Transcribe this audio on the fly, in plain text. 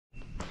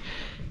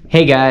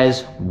Hey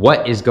guys,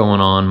 what is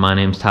going on? My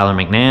name's Tyler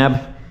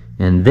McNabb,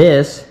 and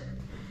this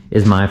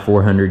is my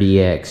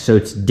 400EX. So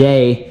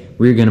today,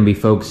 we're gonna be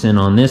focusing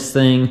on this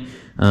thing.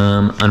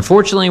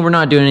 Unfortunately, we're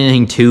not doing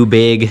anything too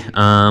big,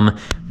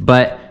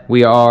 but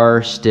we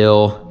are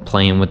still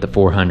playing with the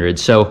 400.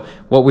 So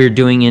what we're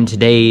doing in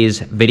today's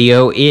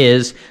video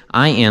is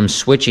I am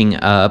switching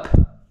up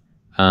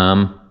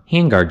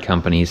handguard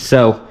companies.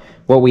 So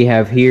what we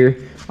have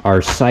here are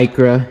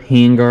Cycra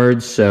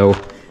handguards. So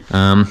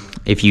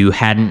if you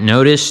hadn't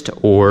noticed,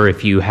 or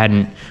if you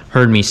hadn't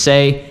heard me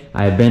say,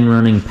 I've been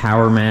running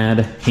Power Mad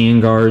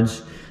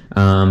handguards.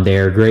 They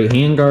are great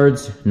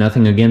handguards,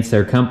 nothing against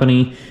their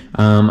company.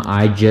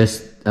 I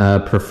just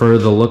prefer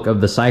the look of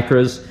the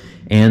Cycras,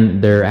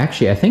 and they're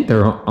actually, I think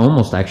they're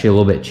almost actually a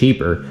little bit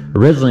cheaper.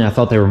 Originally, I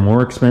thought they were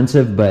more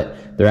expensive,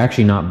 but they're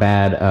actually not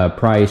bad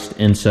priced.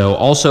 And so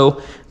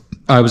also,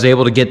 I was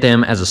able to get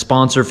them as a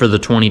sponsor for the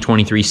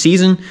 2023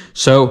 season.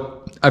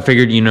 So I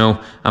figured, you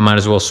know, I might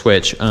as well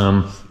switch.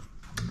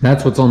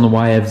 That's what's on the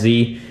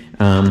YFZ.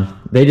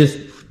 They just,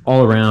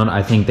 all around,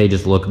 I think they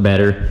just look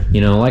better.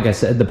 You know, like I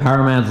said, the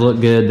Power Mads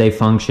look good, they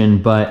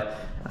function, but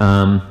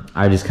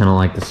I just kind of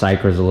like the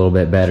Cycras a little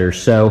bit better.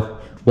 So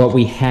what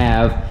we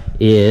have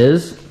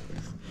is,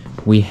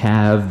 we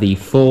have the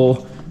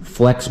full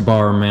Flexx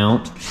bar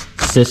mount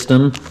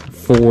system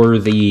for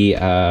the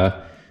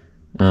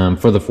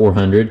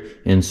 400,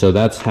 and so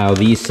that's how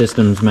these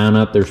systems mount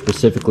up. They're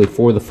specifically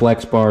for the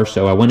Flexx bar,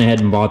 so I went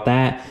ahead and bought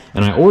that,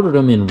 and I ordered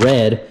them in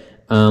red,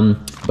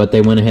 but they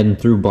went ahead and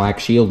threw black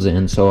shields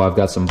in. So I've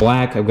got some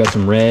black, I've got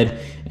some red,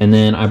 and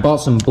then I bought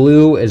some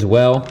blue as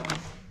well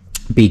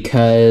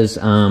because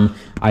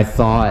I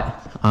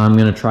thought I'm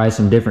gonna try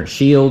some different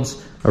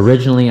shields.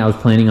 Originally I was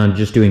planning on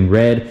just doing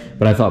red,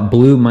 but I thought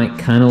blue might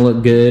kind of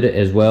look good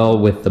as well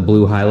with the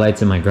blue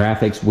highlights in my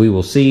graphics. We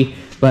will see,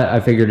 but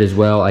I figured as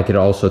well I could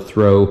also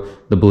throw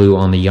the blue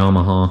on the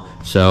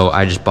Yamaha. So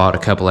I just bought a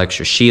couple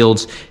extra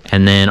shields,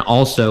 and then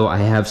also I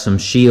have some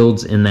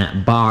shields in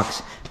that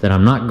box that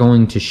I'm not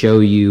going to show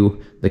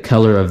you the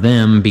color of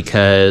them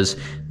because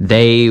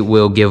they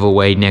will give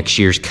away next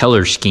year's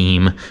color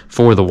scheme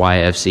for the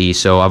YFC.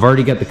 So I've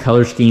already got the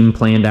color scheme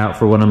planned out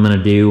for what I'm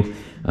gonna do.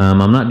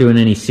 I'm not doing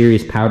any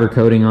serious powder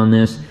coating on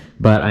this,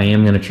 but I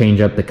am gonna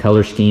change up the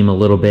color scheme a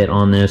little bit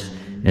on this,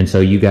 and so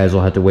you guys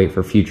will have to wait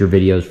for future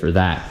videos for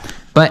that.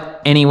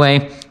 But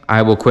anyway,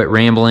 I will quit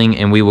rambling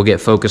and we will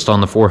get focused on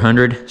the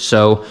 400.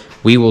 So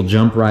we will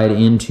jump right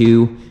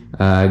into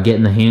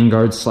getting the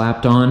handguards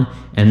slapped on,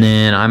 and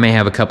then I may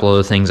have a couple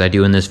other things I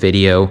do in this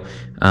video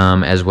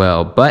as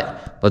well.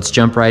 But let's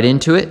jump right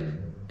into it,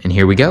 and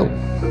here we go.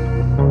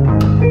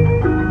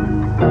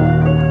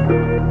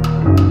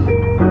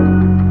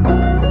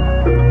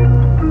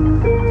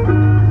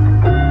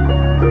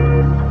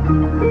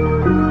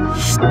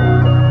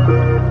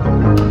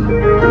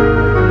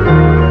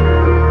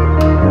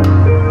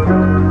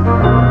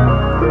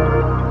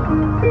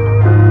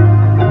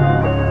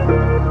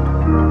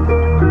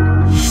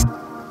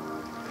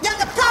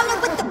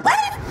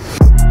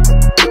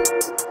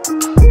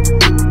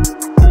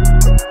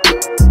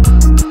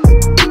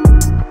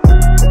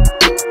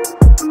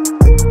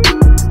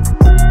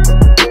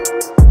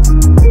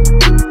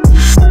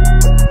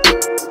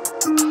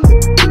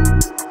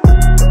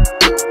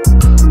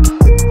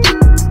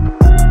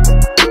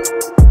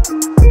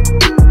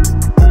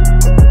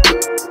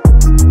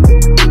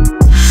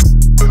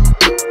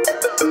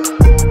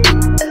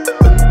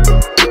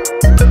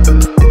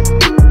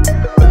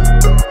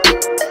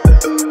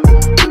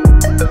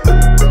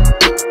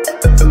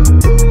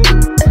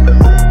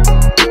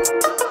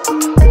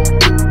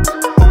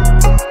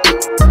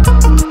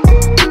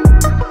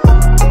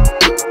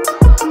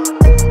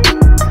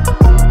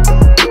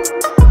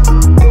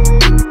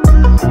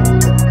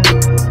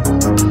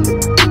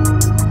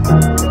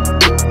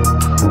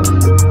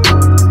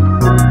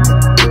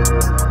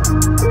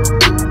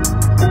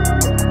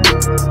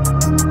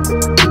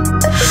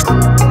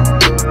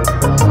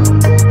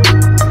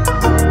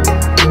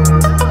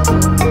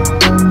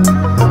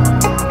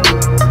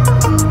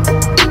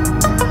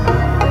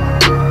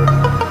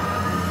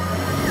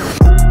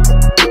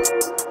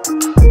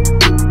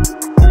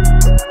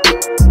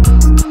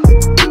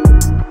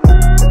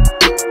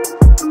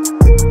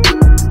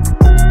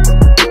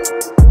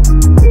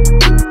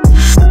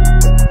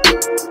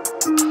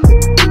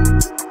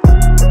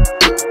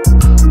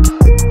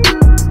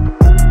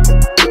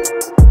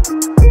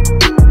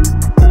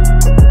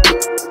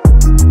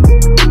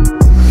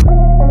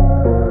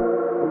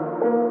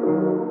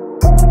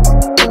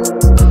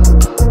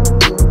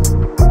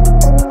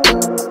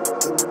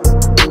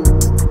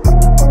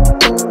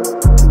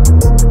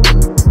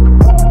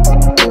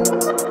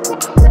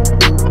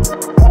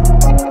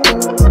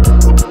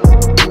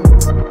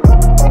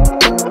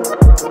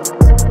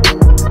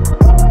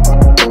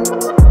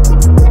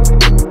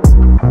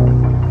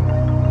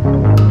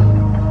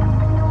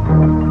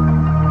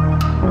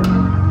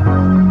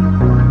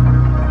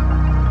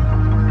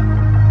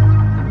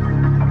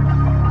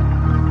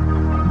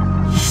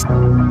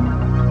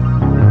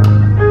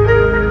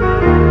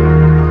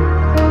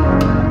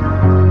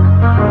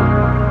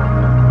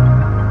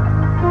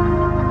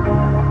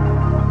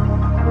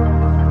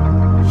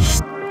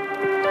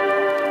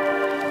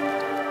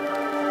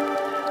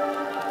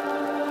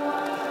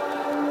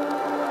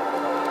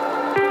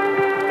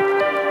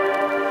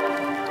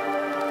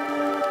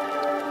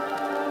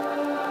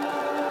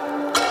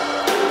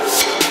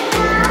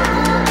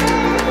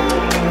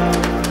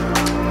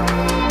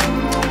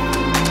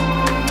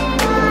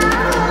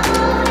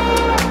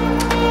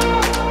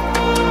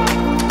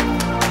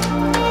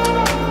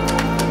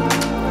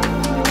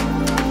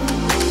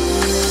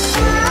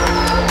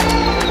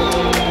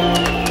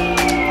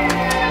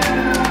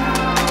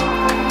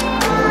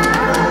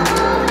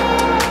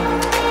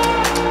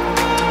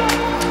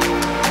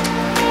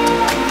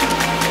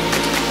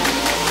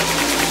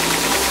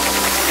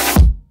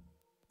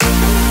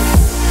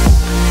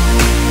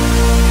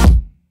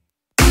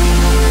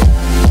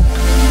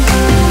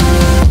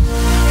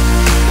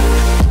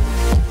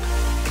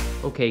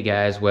 Okay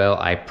guys, well,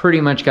 I pretty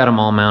much got them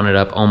all mounted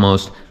up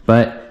almost,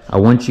 but I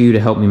want you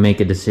to help me make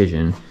a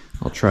decision.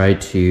 I'll try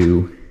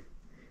to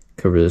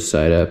cover this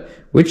side up.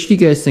 Which do you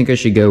guys think I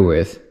should go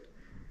with?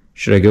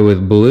 Should I go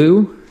with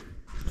blue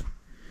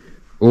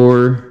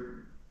or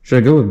should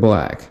I go with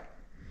black?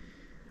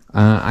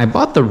 I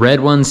bought the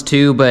red ones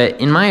too, but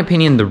in my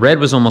opinion, the red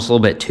was almost a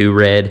little bit too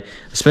red,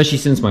 especially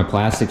since my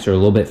plastics are a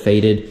little bit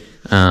faded.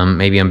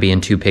 Maybe I'm being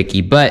too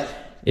picky, but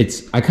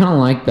I kind of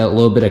like that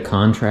little bit of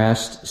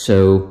contrast.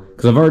 So,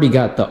 because I've already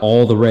got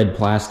all the red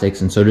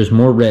plastics, and so there's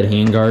more red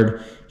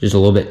handguard, just a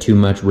little bit too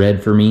much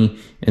red for me.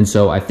 And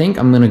so I think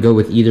I'm gonna go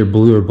with either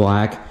blue or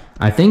black.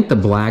 I think the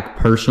black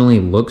personally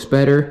looks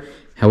better.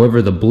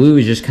 However, the blue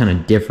is just kind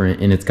of different,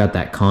 and it's got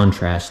that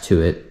contrast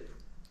to it.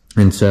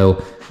 And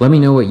so let me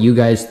know what you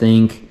guys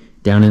think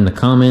down in the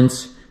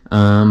comments.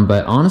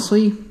 But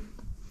honestly,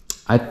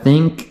 I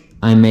think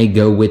I may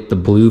go with the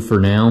blue for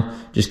now,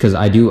 just because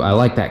I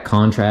like that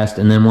contrast.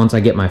 And then once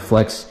I get my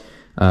Flexx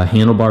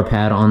handlebar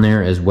pad on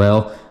there as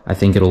well, I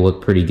think it'll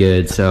look pretty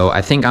good. So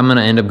I think I'm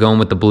gonna end up going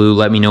with the blue.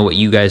 Let me know what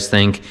you guys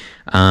think.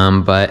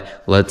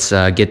 But let's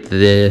get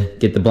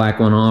the black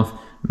one off,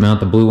 mount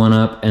the blue one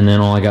up, and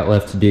then all I got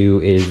left to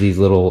do is these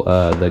little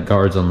the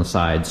guards on the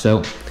side.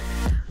 So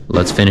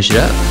let's finish it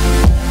up.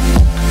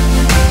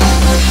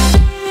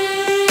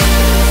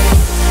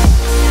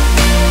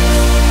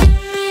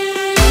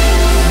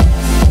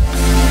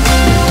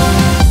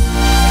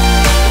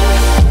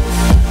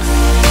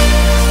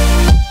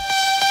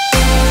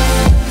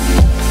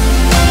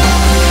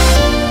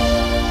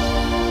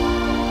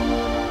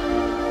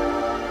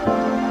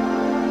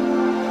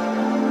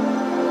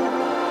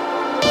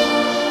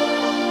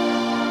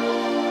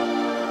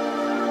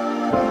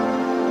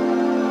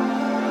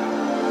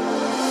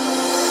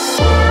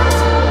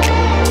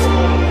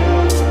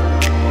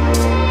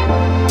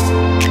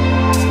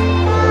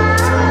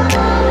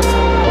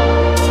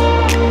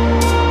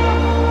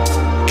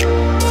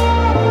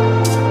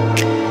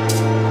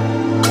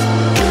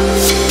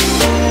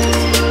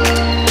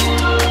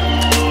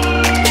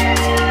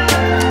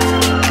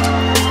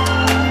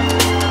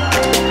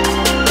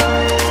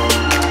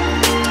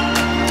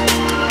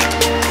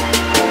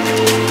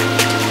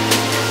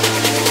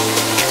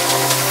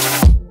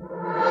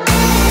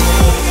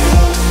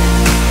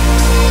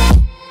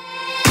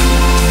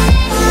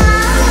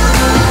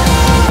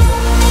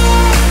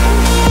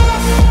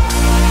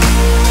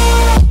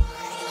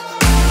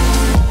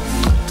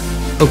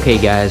 Okay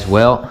guys,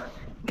 well,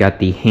 got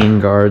the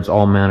hand guards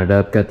all mounted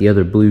up, got the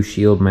other blue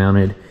shield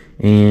mounted,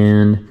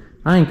 and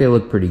I think they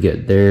look pretty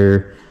good.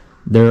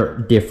 They're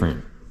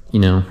different, you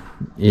know.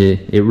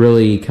 It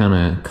really kind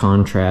of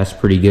contrasts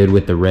pretty good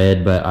with the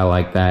red, but I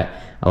like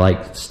that. I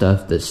like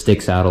stuff that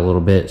sticks out a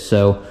little bit,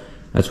 so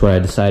that's what I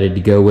decided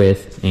to go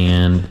with,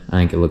 and I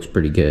think it looks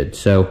pretty good.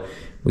 So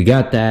we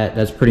got that.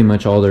 That's pretty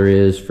much all there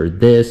is for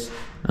this.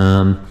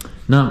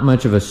 Not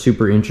much of a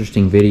super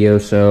interesting video,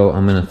 so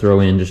I'm gonna throw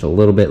in just a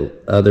little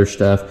bit other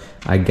stuff.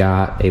 I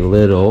got a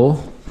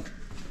little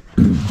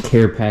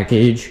care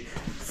package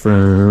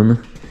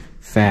from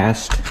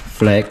Flexx.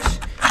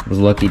 I was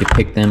lucky to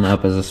pick them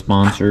up as a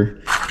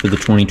sponsor for the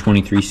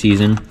 2023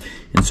 season.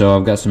 And so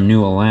I've got some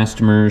new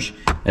elastomers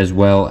as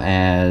well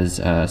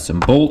as some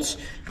bolts.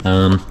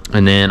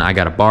 And then I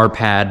got a bar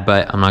pad,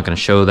 but I'm not gonna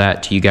show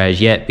that to you guys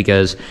yet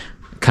because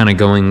kind of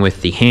going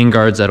with the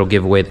handguards. That'll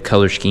give away the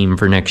color scheme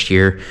for next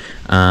year.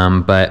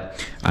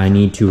 But I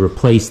need to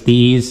replace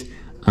these.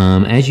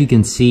 As you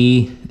can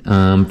see,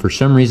 for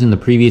some reason the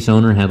previous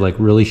owner had like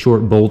really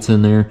short bolts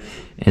in there,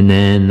 and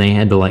then they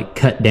had to like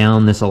cut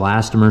down this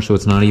elastomer so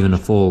it's not even a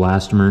full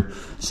elastomer.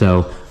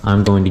 So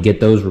I'm going to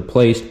get those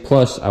replaced.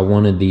 Plus I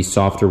wanted these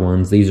softer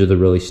ones. These are the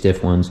really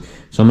stiff ones.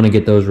 So I'm gonna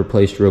get those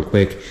replaced real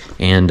quick,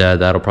 and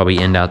that'll probably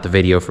end out the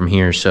video from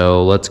here.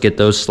 So let's get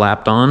those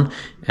slapped on,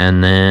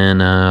 and then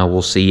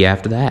we'll see you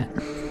after that.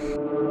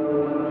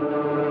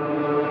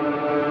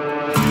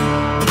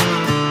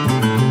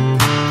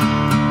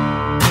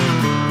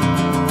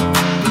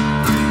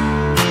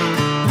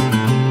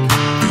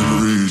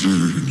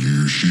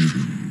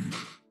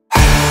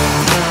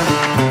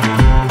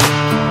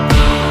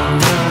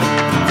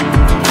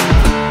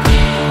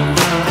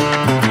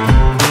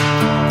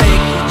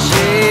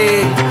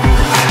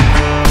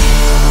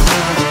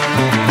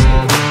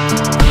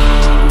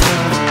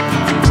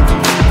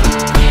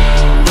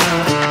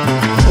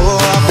 Oh,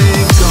 I've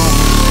been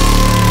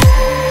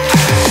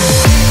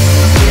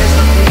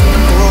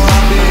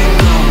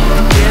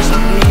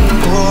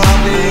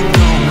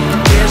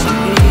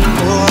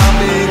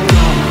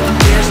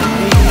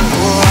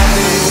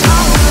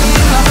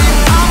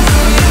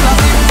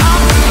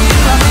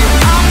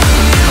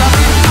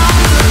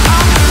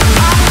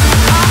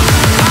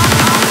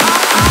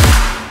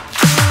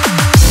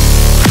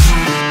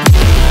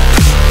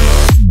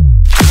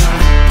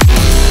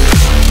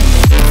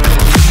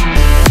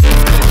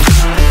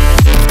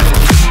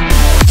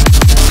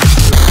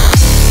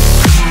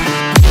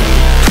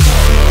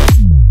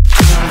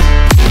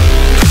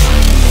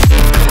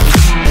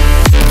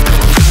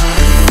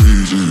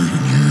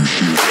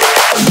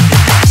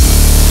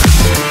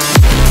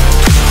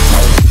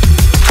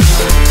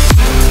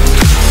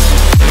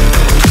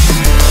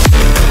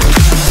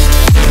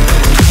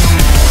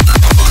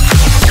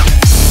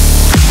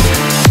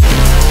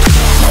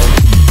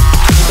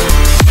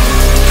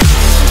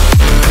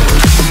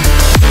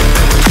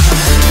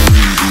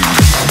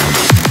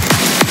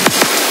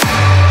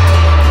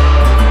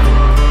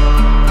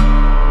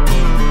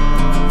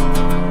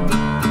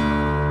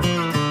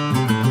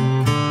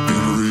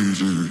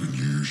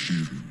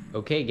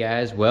Okay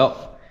guys,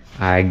 well,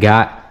 I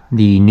got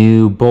the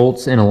new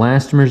bolts and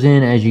elastomers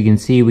in. As you can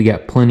see, we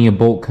got plenty of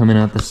bolt coming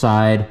out the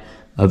side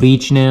of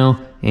each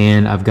now,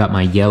 and I've got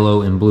my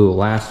yellow and blue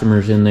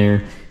elastomers in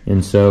there.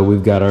 And so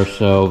we've got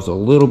ourselves a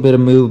little bit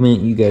of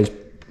movement. You guys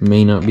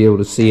may not be able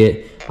to see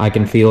it. I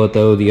can feel it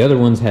though. The other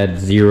ones had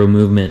zero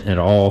movement at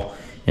all.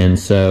 And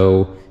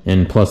so,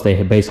 and plus they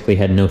had basically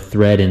had no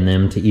thread in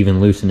them to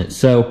even loosen it.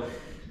 So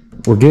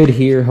we're good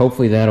here.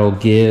 Hopefully that'll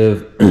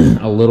give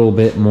a little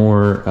bit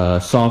more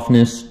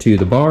softness to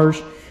the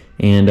bars,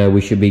 and we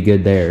should be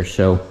good there.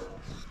 So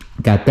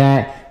got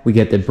that. We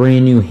got the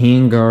brand new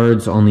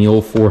handguards on the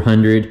old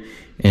 400,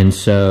 and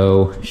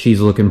so she's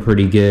looking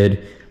pretty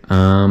good.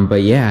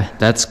 But yeah,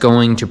 that's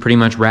going to pretty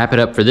much wrap it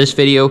up for this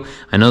video.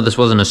 I know this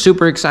wasn't a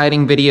super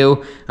exciting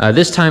video.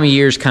 This time of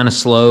year is kind of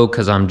slow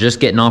because I'm just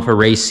getting off a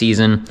race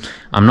season.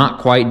 I'm not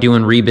quite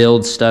doing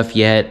rebuild stuff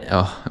yet.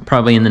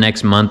 Probably in the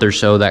next month or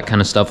so, that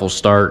kind of stuff will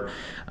start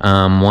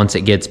once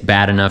it gets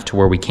bad enough to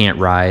where we can't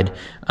ride.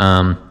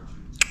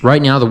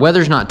 Right now, the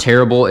weather's not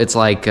terrible. It's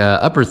like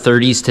upper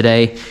 30s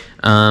today.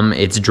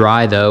 It's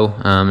dry though.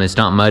 It's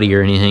not muddy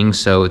or anything,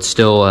 so it's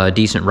still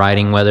decent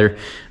riding weather.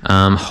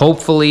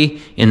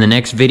 Hopefully in the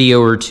next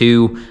video or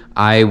two,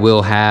 I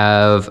will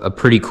have a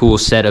pretty cool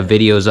set of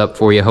videos up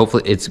for you.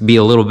 Hopefully it's be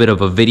a little bit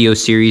of a video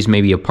series,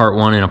 maybe a part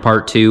 1 and a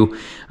part 2.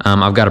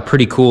 I've got a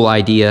pretty cool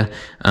idea.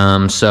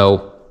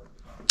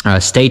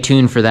 Stay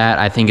tuned for that.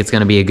 I think it's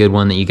going to be a good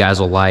one that you guys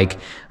will like.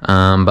 But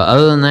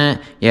other than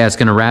that, yeah, it's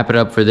going to wrap it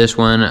up for this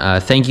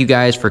one. Thank you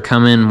guys for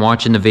coming,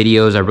 watching the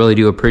videos. I really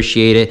do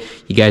appreciate it.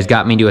 You guys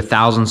got me to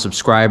 1,000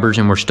 subscribers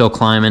and we're still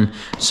climbing.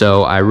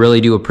 So I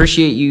really do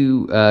appreciate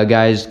you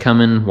guys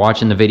coming,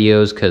 watching the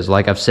videos, because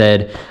like I've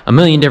said a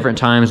million different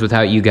times,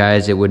 without you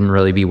guys, it wouldn't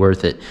really be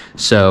worth it.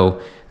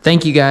 So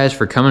thank you guys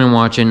for coming and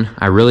watching.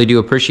 I really do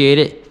appreciate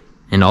it,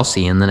 and I'll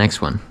see you in the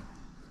next one.